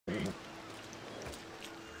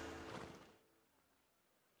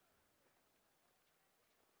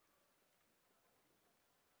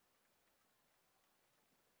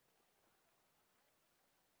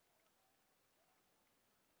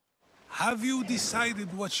Have you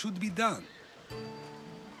decided what should be done?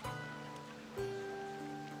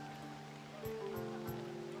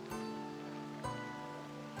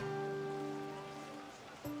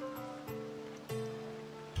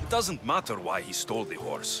 It doesn't matter why he stole the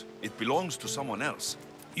horse. It belongs to someone else.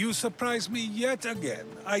 You surprise me yet again.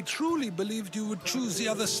 I truly believed you would choose the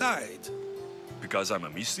other side. Because I'm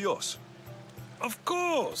a Misthios. Of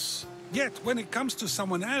course. Yet, when it comes to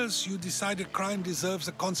someone else, you decide a crime deserves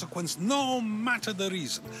a consequence no matter the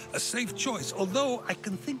reason. A safe choice, although I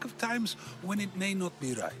can think of times when it may not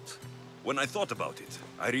be right. When I thought about it,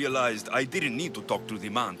 I realized I didn't need to talk to the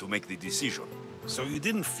man to make the decision. So you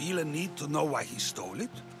didn't feel a need to know why he stole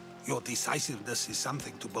it? Your decisiveness is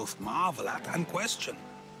something to both marvel at and question.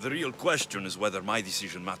 The real question is whether my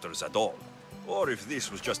decision matters at all, or if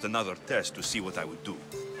this was just another test to see what I would do.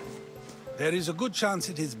 There is a good chance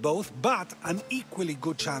it is both, but an equally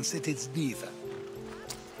good chance it is neither.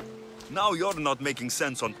 Now you're not making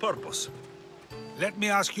sense on purpose. Let me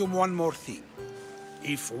ask you one more thing.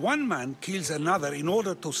 If one man kills another in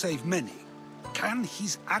order to save many, can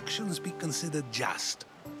his actions be considered just?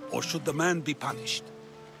 Or should the man be punished?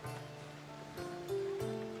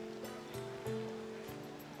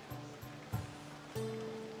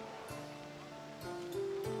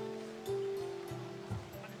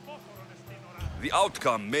 The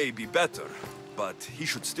outcome may be better, but he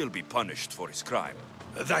should still be punished for his crime.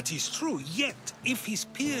 That is true, yet if his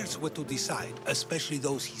peers were to decide, especially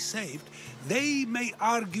those he saved, they may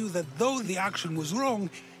argue that though the action was wrong,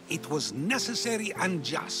 it was necessary and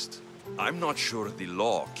just. I'm not sure the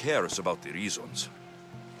law cares about the reasons.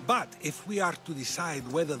 But if we are to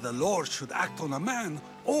decide whether the law should act on a man,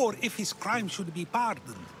 or if his crime should be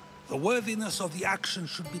pardoned, the worthiness of the action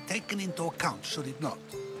should be taken into account, should it not?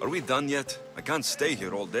 Are we done yet? I can't stay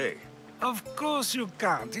here all day. Of course you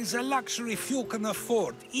can't. It's a luxury few can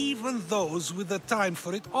afford. Even those with the time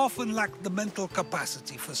for it often lack the mental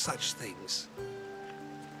capacity for such things.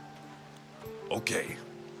 Okay,